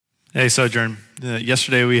Hey, Sojourn.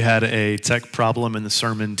 Yesterday we had a tech problem and the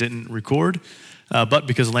sermon didn't record, but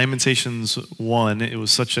because Lamentations 1, it was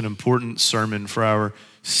such an important sermon for our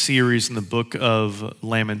series in the book of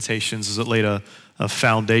Lamentations as it laid a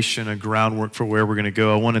foundation, a groundwork for where we're going to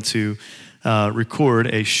go. I wanted to record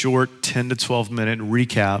a short 10 to 12 minute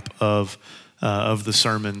recap of the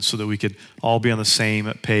sermon so that we could all be on the same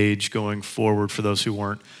page going forward for those who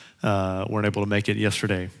weren't able to make it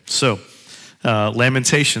yesterday. So,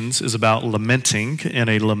 Lamentations is about lamenting,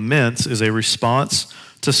 and a lament is a response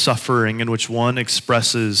to suffering in which one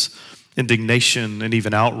expresses indignation and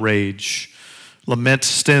even outrage. Lament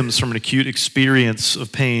stems from an acute experience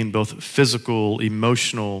of pain, both physical,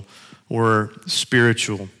 emotional, or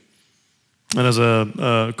spiritual. And as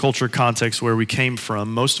a culture context where we came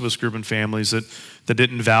from, most of us grew up in families that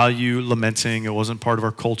didn't value lamenting. It wasn't part of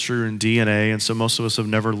our culture and DNA, and so most of us have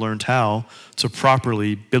never learned how to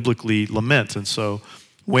properly, biblically lament. And so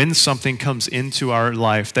when something comes into our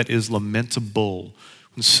life that is lamentable,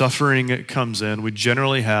 when suffering comes in, we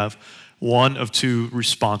generally have one of two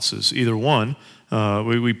responses. Either one,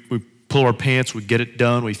 we pull our pants, we get it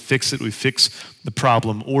done, we fix it, we fix the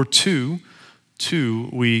problem. Or two,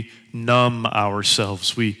 we numb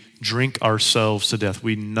ourselves. We drink ourselves to death.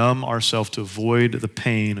 We numb ourselves to avoid the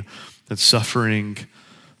pain that suffering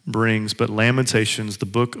brings. But Lamentations, the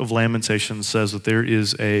book of Lamentations, says that there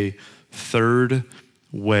is a third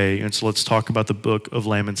way. And so let's talk about the book of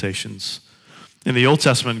Lamentations. In the Old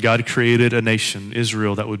Testament, God created a nation,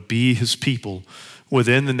 Israel, that would be his people.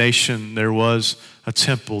 Within the nation, there was a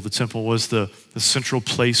temple. The temple was the central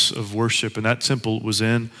place of worship, and that temple was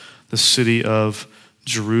in the city of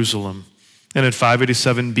Jerusalem. And in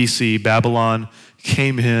 587 BC, Babylon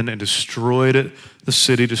came in and destroyed the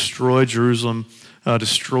city, destroyed Jerusalem,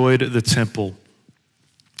 destroyed the temple,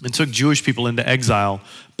 and took Jewish people into exile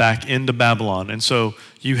back into Babylon. And so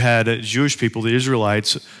you had Jewish people, the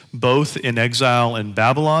Israelites, both in exile in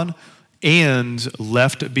Babylon and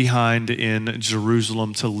left behind in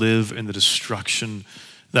Jerusalem to live in the destruction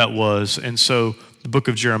that was. And so the book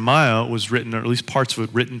of Jeremiah was written, or at least parts of it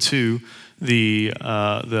written to the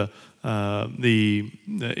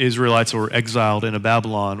Israelites that were exiled into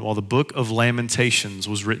Babylon, while the book of Lamentations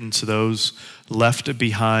was written to those left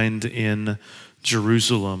behind in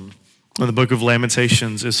Jerusalem. And the book of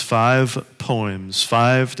Lamentations is 5 poems,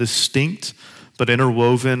 5 distinct but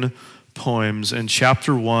interwoven poems. And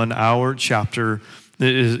chapter 1, our chapter,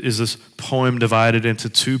 is this poem divided into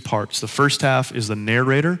 2 parts. The first half is the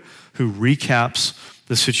narrator who recaps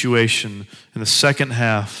the situation. And the second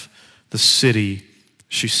half, the city,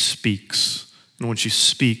 she speaks. And when she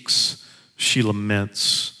speaks, she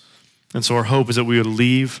laments. And so our hope is that we would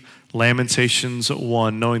leave Lamentations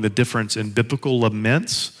 1 knowing the difference in biblical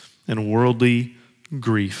laments and worldly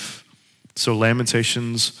grief. So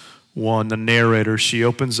Lamentations 1, the narrator, she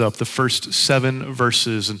opens up the first 7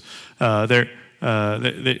 verses, and they're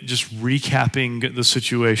just recapping the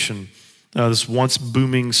situation. This once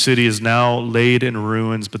booming city is now laid in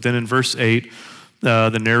ruins, but then in verse 8,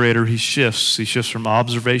 the narrator, he shifts from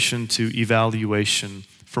observation to evaluation,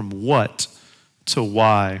 from what to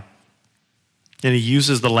why. And he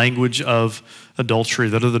uses the language of adultery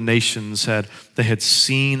that other nations had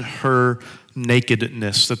seen her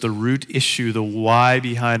nakedness, that the root issue, the why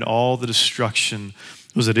behind all the destruction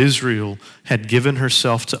was that Israel had given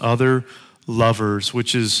herself to other lovers,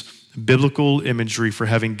 which is biblical imagery for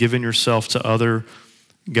having given yourself to other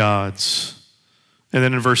gods. And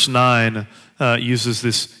then in verse 9, uses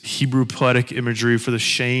this Hebrew poetic imagery for the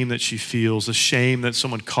shame that she feels, the shame that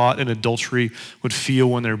someone caught in adultery would feel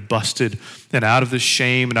when they're busted. And out of this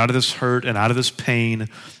shame and out of this hurt and out of this pain,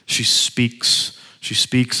 she speaks. She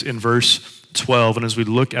speaks in verse 12. And as we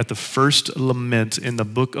look at the first lament in the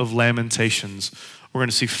book of Lamentations, we're going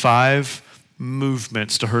to see 5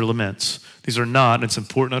 movements to her laments. These are not, and it's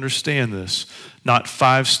important to understand this, not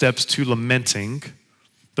 5 steps to lamenting,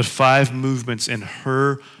 but 5 movements in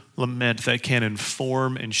her lament that can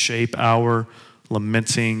inform and shape our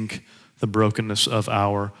lamenting the brokenness of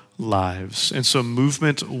our lives. And so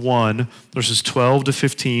movement 1, verses 12 to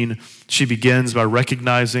 15, she begins by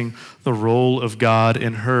recognizing the role of God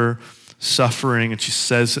in her suffering. And she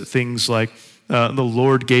says things like, the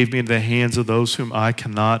Lord gave me into the hands of those whom I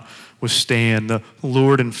cannot withstand. The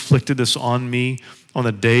Lord inflicted this on me on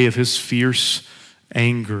the day of his fierce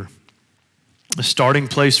anger. The starting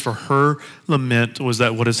place for her lament was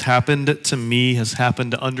that what has happened to me has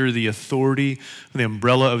happened under the authority, the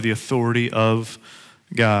umbrella of the authority of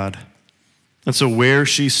God. And so where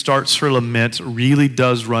she starts her lament really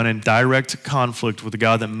does run in direct conflict with the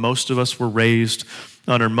God that most of us were raised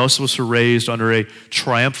Most of us are raised under a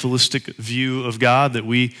triumphalistic view of God, that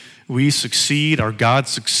we succeed, our God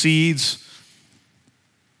succeeds.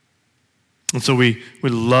 And so we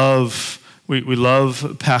love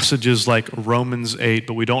passages like Romans 8,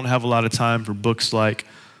 but we don't have a lot of time for books like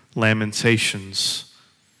Lamentations.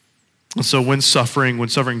 And so when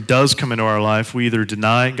suffering does come into our life, we either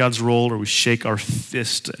deny God's role or we shake our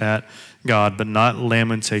fist at God, but not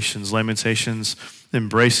Lamentations. Lamentations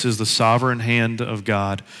embraces the sovereign hand of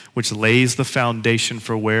God, which lays the foundation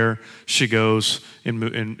for where she goes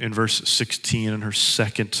in verse 16 in her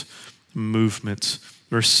second movement.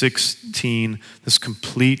 Verse 16, this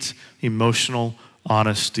complete emotional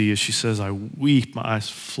honesty as she says, I weep, my eyes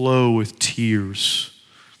flow with tears.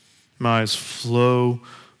 My eyes flow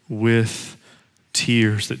with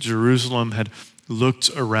tears. That Jerusalem had looked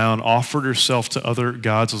around, offered herself to other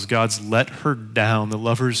gods. Those gods let her down. The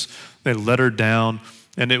lovers, they let her down.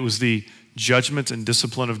 And it was the judgment and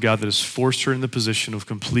discipline of God that has forced her in the position of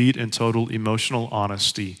complete and total emotional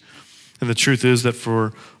honesty. And the truth is that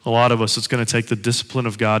for a lot of us, it's going to take the discipline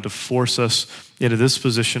of God to force us into this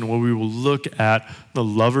position where we will look at the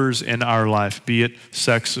lovers in our life, be it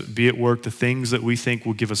sex, be it work, the things that we think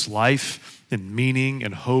will give us life and meaning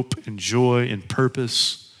and hope and joy and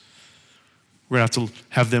purpose. We're going to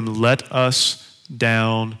have them let us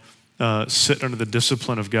down, sit under the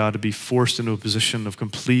discipline of God to be forced into a position of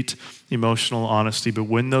complete emotional honesty. But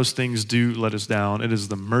when those things do let us down, it is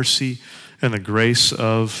the mercy and the grace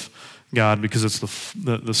of God, because it's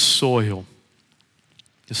the soil.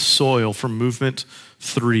 The soil for movement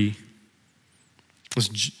 3.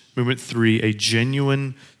 Movement 3, a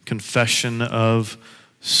genuine confession of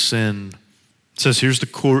sin. It says, here's the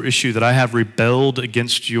core issue, that I have rebelled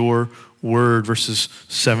against your word, verses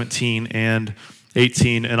 17 and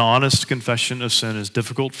 18. An honest confession of sin is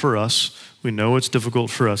difficult for us. We know it's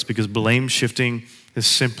difficult for us because blame shifting is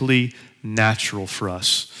simply natural for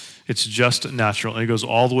us. It's just natural. And it goes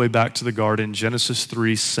all the way back to the garden. Genesis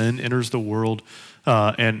 3, sin enters the world.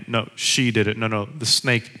 And no, she did it. No, the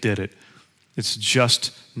snake did it. It's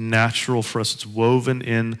just natural for us. It's woven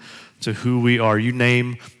in to who we are. You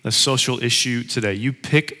name a social issue today. You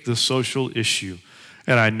pick the social issue,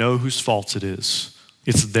 and I know whose fault it is.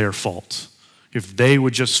 It's their fault. If they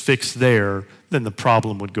would just fix then the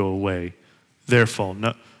problem would go away. Their fault,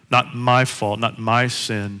 not my fault, not my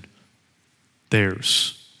sin,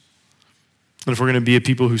 theirs. And if we're going to be a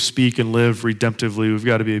people who speak and live redemptively, we've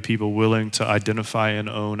got to be a people willing to identify and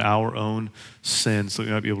own our own sins so that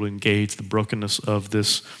we might be able to engage the brokenness of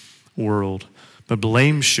this world. But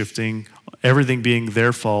blame shifting, everything being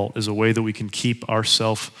their fault, is a way that we can keep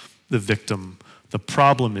ourselves the victim. The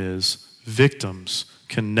problem is victims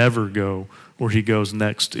can never go where he goes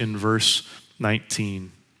next in verse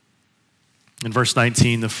 19. In verse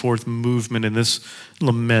 19, the fourth movement in this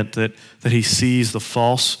lament, that he sees the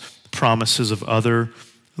false promises of other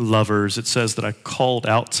lovers. It says that I called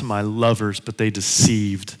out to my lovers, but they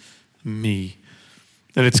deceived me.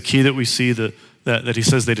 And it's key that we see that he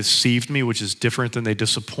says they deceived me, which is different than they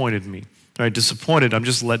disappointed me. All right, disappointed, I'm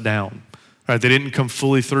just let down. All right, they didn't come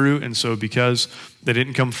fully through, and so because they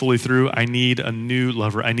didn't come fully through, I need a new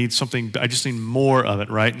lover. I need something, I just need more of it,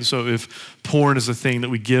 right? And so if porn is a thing that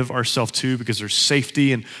we give ourselves to because there's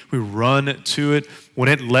safety and we run to it, when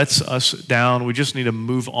it lets us down, we just need to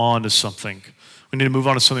move on to something. We need to move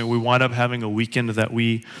on to something. We wind up having a weekend that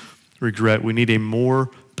we regret. We need a more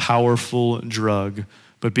powerful drug.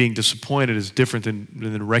 But being disappointed is different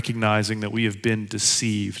than recognizing that we have been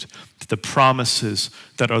deceived. That the promises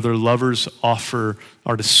that other lovers offer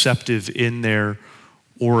are deceptive in their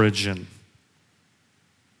origin.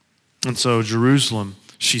 And so Jerusalem,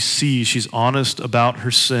 she's honest about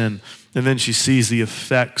her sin, and then she sees the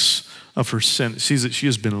effects of her sin. She sees that she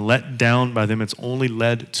has been let down by them. It's only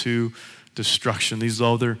led to destruction. These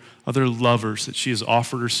other lovers that she has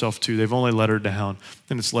offered herself to, they've only let her down,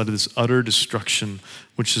 and it's led to this utter destruction,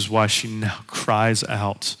 which is why she now cries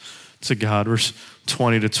out to God. Verse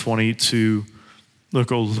 20 to 22,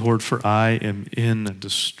 look, O Lord, for I am in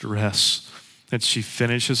distress. And she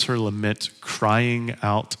finishes her lament crying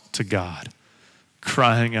out to God,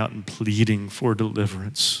 crying out and pleading for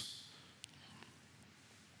deliverance.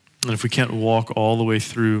 And if we can't walk all the way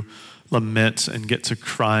through lament and get to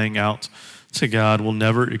crying out to God, we'll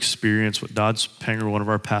never experience what Dodds Panger, one of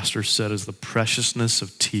our pastors, said is the preciousness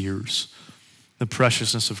of tears, the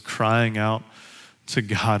preciousness of crying out to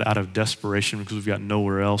God out of desperation because we've got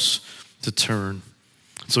nowhere else to turn.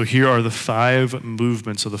 So here are the 5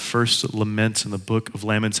 movements of the first lament in the book of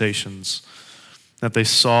Lamentations, that they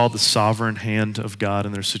saw the sovereign hand of God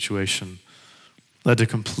in their situation, led to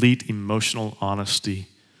complete emotional honesty,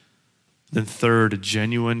 Then third, a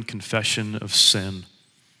genuine confession of sin.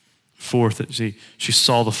 Fourth, that she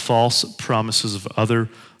saw the false promises of other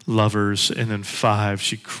lovers. And then five,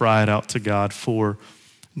 she cried out to God for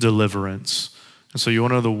deliverance. And so you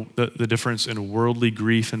want to know the difference in worldly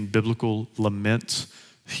grief and biblical lament?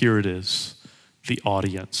 Here it is, the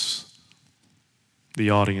audience. The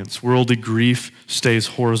audience. Worldly grief stays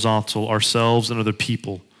horizontal, ourselves and other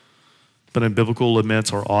people. But in biblical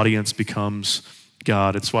laments, our audience becomes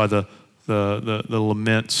God. It's why the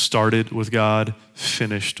lament started with God,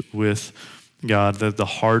 finished with God. The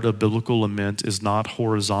heart of biblical lament is not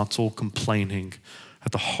horizontal complaining.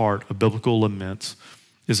 At the heart of biblical lament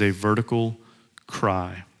is a vertical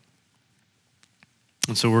cry.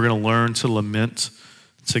 And so we're going to learn to lament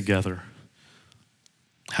together.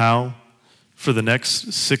 How? For the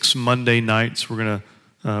next 6 Monday nights, we're going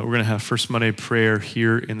to have First Monday prayer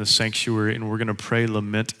here in the sanctuary, and we're going to pray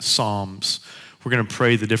lament psalms. We're going to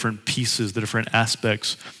pray the different pieces, the different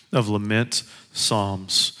aspects of lament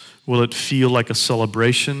psalms. Will it feel like a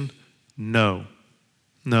celebration? No,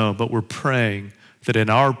 but we're praying that in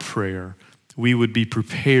our prayer, we would be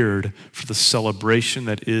prepared for the celebration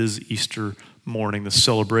that is Easter morning, the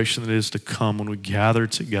celebration that is to come when we gather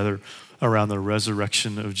together around the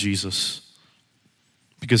resurrection of Jesus.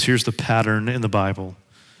 Because here's the pattern in the Bible: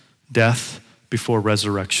 death before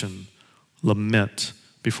resurrection, lament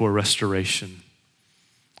before restoration.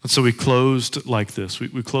 And so we closed like this.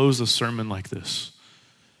 We closed the sermon like this.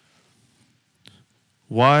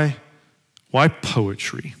 Why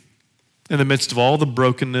poetry? In the midst of all the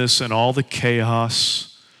brokenness and all the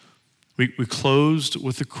chaos, we closed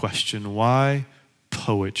with the question, why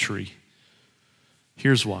poetry?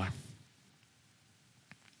 Here's why.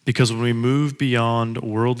 Because when we move beyond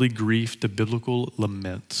worldly grief to biblical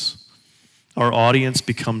laments, our audience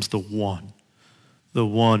becomes the one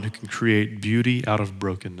who can create beauty out of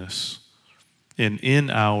brokenness. And in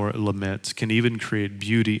our laments can even create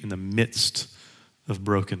beauty in the midst of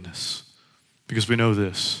brokenness. Because we know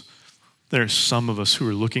this, there are some of us who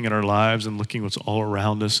are looking at our lives and looking what's all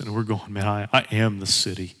around us, and we're going, man, I am the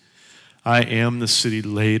city. I am the city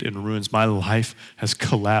laid in ruins. My life has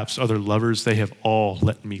collapsed. Other lovers, they have all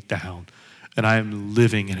let me down. And I am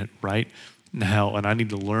living in it right now. And I need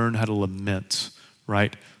to learn how to lament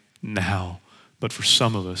right now. But for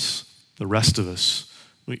some of us, the rest of us,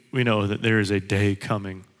 we know that there is a day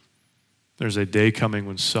coming. There's a day coming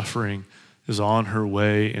when suffering is on her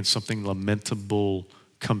way and something lamentable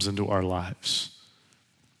comes into our lives.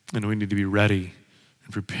 And we need to be ready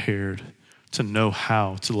and prepared to know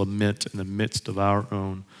how to lament in the midst of our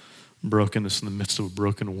own brokenness, in the midst of a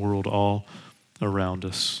broken world all around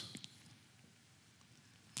us.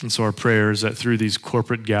 And so our prayer is that through these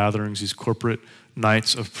corporate gatherings, these corporate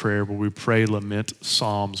nights of prayer where we pray, lament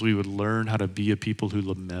psalms, we would learn how to be a people who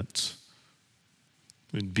lament.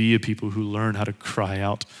 We'd be a people who learn how to cry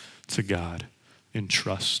out to God in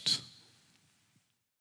trust.